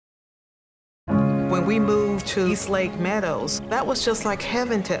When we moved to East Lake Meadows, that was just like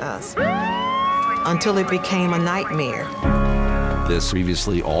heaven to us, until it became a nightmare. This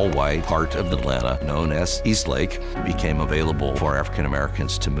previously all-white part of Atlanta, known as East Lake, became available for African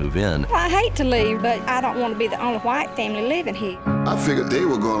Americans to move in. Well, I hate to leave, but I don't want to be the only white family living here. I figured they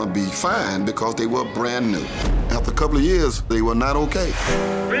were going to be fine because they were brand new. After a couple of years, they were not okay.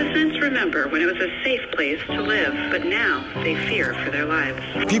 Residents remember when it was a safe place to live, but now they fear for their lives.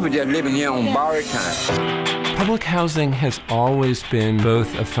 People just living here on borrowed time. Public housing has always been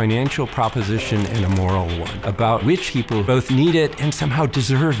both a financial proposition and a moral one, about which people both need it and somehow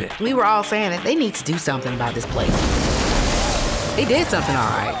deserve it. We were all saying that they need to do something about this place. They did something all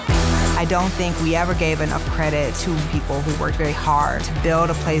right. I don't think we ever gave enough credit to people who worked very hard to build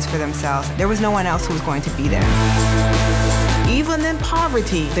a place for themselves. There was no one else who was going to be there. Even in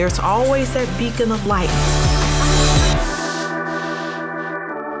poverty, there's always that beacon of light.